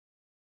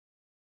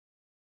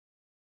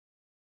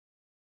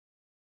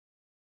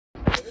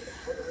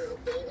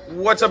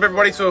What's up,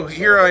 everybody? So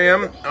here I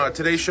am,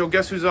 today's show.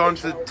 Guess who's on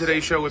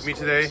today's show with me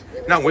today?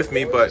 Not with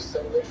me, but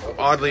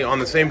oddly on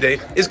the same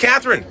day, is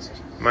Catherine,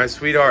 my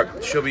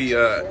sweetheart. She'll be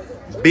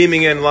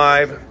beaming in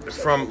live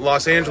from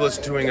Los Angeles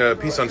doing a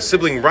piece on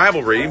sibling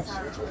rivalry,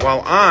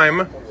 while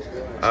I'm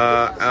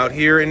out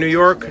here in New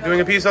York doing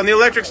a piece on the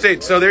electric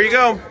state. So there you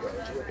go.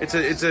 It's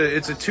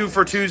a 2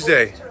 for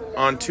Tuesday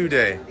on 2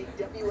 day.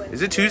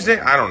 Is it Tuesday?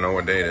 I don't know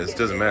what day it is. It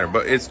doesn't matter.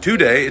 But it's 2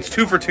 day. It's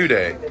 2 for 2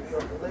 day.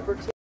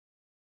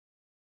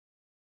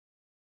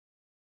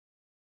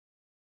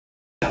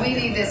 We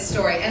need this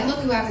story. And look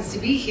who happens to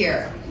be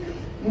here.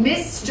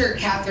 Mr.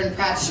 Catherine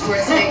Pratt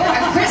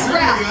Schwarzenegger, Chris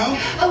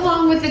Pratt,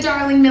 along with the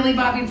darling Millie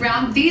Bobby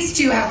Brown. These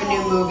two have a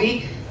new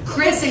movie.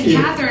 Chris and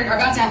Catherine are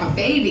about to have a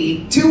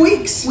baby. 2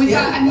 weeks. We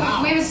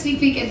have a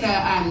sneak peek at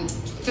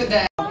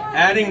the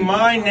Adding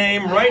my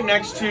name right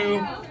next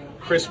to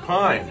Chris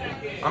Pine.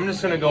 I'm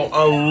just gonna go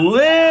a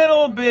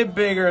little bit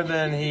bigger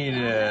than he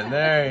did.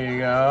 There you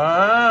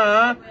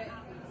go.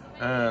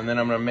 And then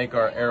I'm gonna make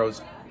our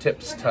arrows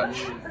tips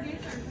touch.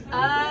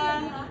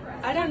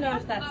 I don't know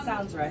if that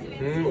sounds right.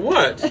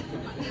 What?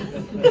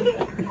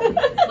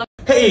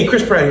 Hey,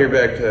 Chris Pratt here,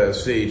 back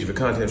stage of a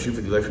content shoot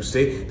for the Electric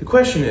State. The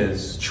question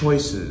is,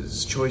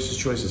 choices.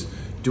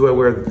 Do I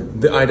wear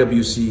the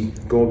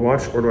IWC gold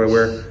watch, or do I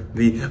wear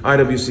the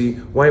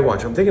IWC white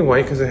watch? I'm thinking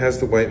white because it has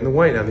the white and the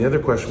white. Now the other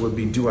question would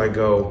be, do I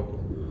go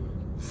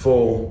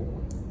full,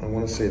 I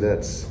want to say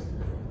that's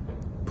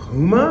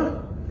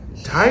Puma?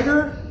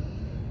 Tiger?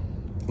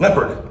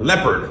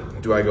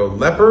 Leopard. Do I go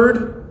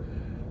leopard?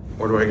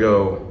 Or do I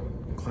go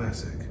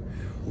classic?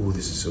 Ooh,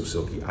 this is so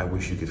silky. I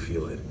wish you could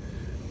feel it.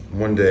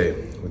 One day,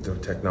 with the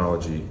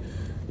technology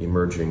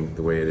emerging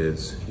the way it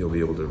is, you'll be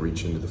able to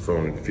reach into the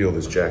phone and feel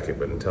this jacket,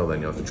 but until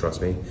then, you'll have to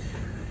trust me.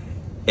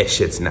 That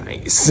shit's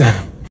nice.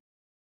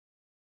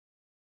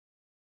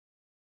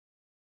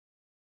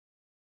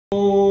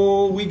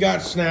 Oh, we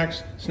got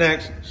snacks.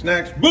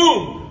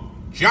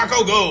 Boom!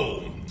 Jocko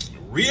Go.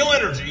 Real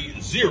energy,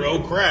 zero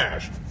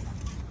crash.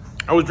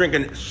 I was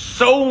drinking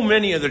so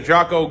many of the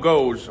Jocko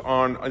Go's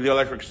on the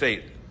Electric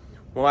State.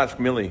 We'll ask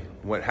Millie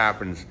what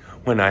happens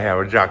when I have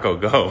a Jocko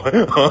Go.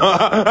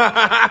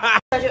 I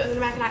do it with an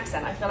American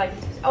accent. I feel like,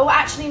 oh,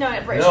 actually, no,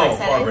 a British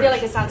accent. I feel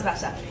like it sounds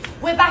better.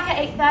 We're back at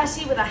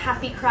 8:30 with a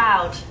happy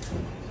crowd.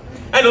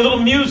 And a little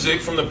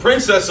music from the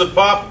Princess of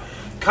Pop,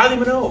 Kylie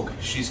Minogue.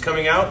 She's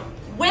coming out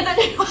With a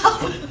new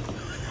album.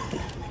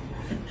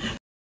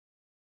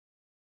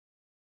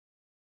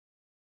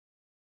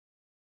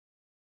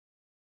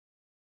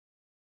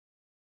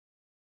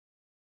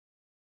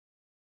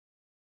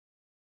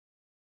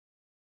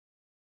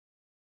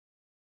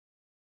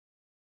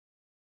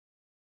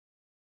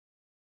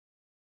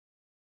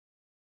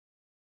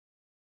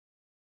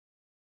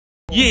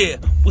 Yeah,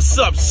 what's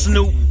up,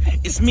 Snoop?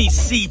 It's me,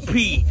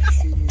 CP,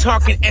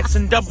 talking X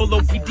and double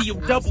OPD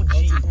or double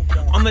G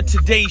on the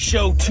Today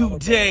Show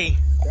today.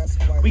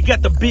 We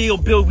got the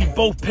bill, we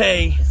both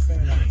pay.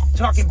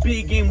 Talking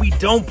big and we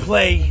don't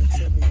play.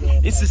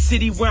 It's a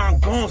city where I'm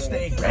gon'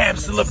 stay. Grab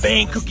some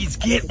Levain cookies,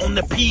 get on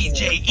the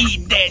PJ,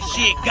 eat that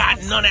shit.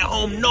 Got none at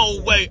home,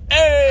 no way.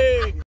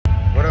 Hey!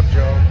 What up,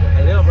 Joe?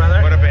 Hello,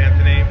 brother. What up,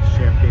 Anthony?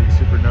 Champagne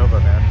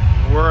Supernova,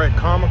 man. We're at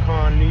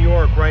Comic-Con, New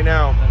York right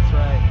now. That's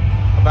right.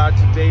 About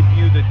to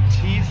debut the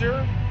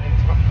teaser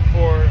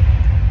for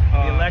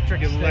the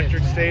Electric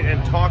State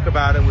and talk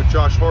about it with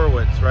Josh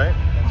Horowitz, right?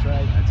 That's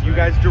right. You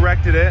guys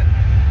directed it.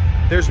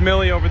 There's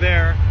Millie over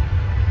there,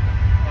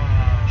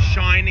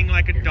 shining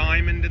like a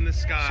diamond in the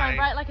sky. Shine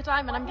bright like a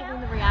diamond. I'm giving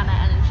the Rihanna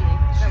energy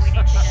that we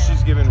need to get.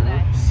 She's giving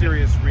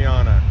serious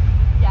Rihanna.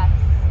 Yes.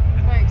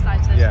 Very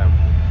excited. Yeah.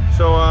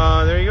 So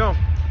there you go.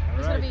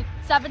 There's going to be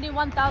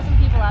 71,000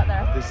 people out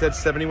there. They said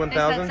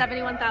 71,000? They said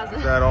 71,000.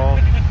 Is that all?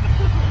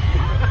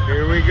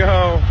 Here we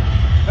go.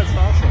 That's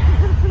awesome.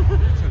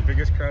 It's the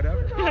biggest crowd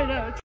ever. I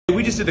know.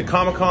 We just did the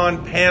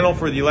Comic-Con panel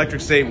for the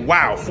Electric State.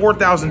 Wow,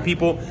 4,000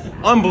 people.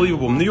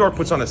 Unbelievable. New York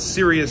puts on a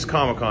serious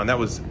Comic-Con. That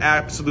was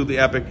absolutely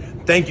epic.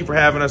 Thank you for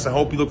having us. I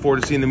hope you look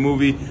forward to seeing the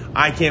movie.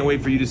 I can't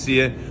wait for you to see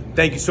it.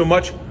 Thank you so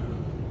much.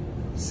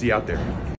 See you out there.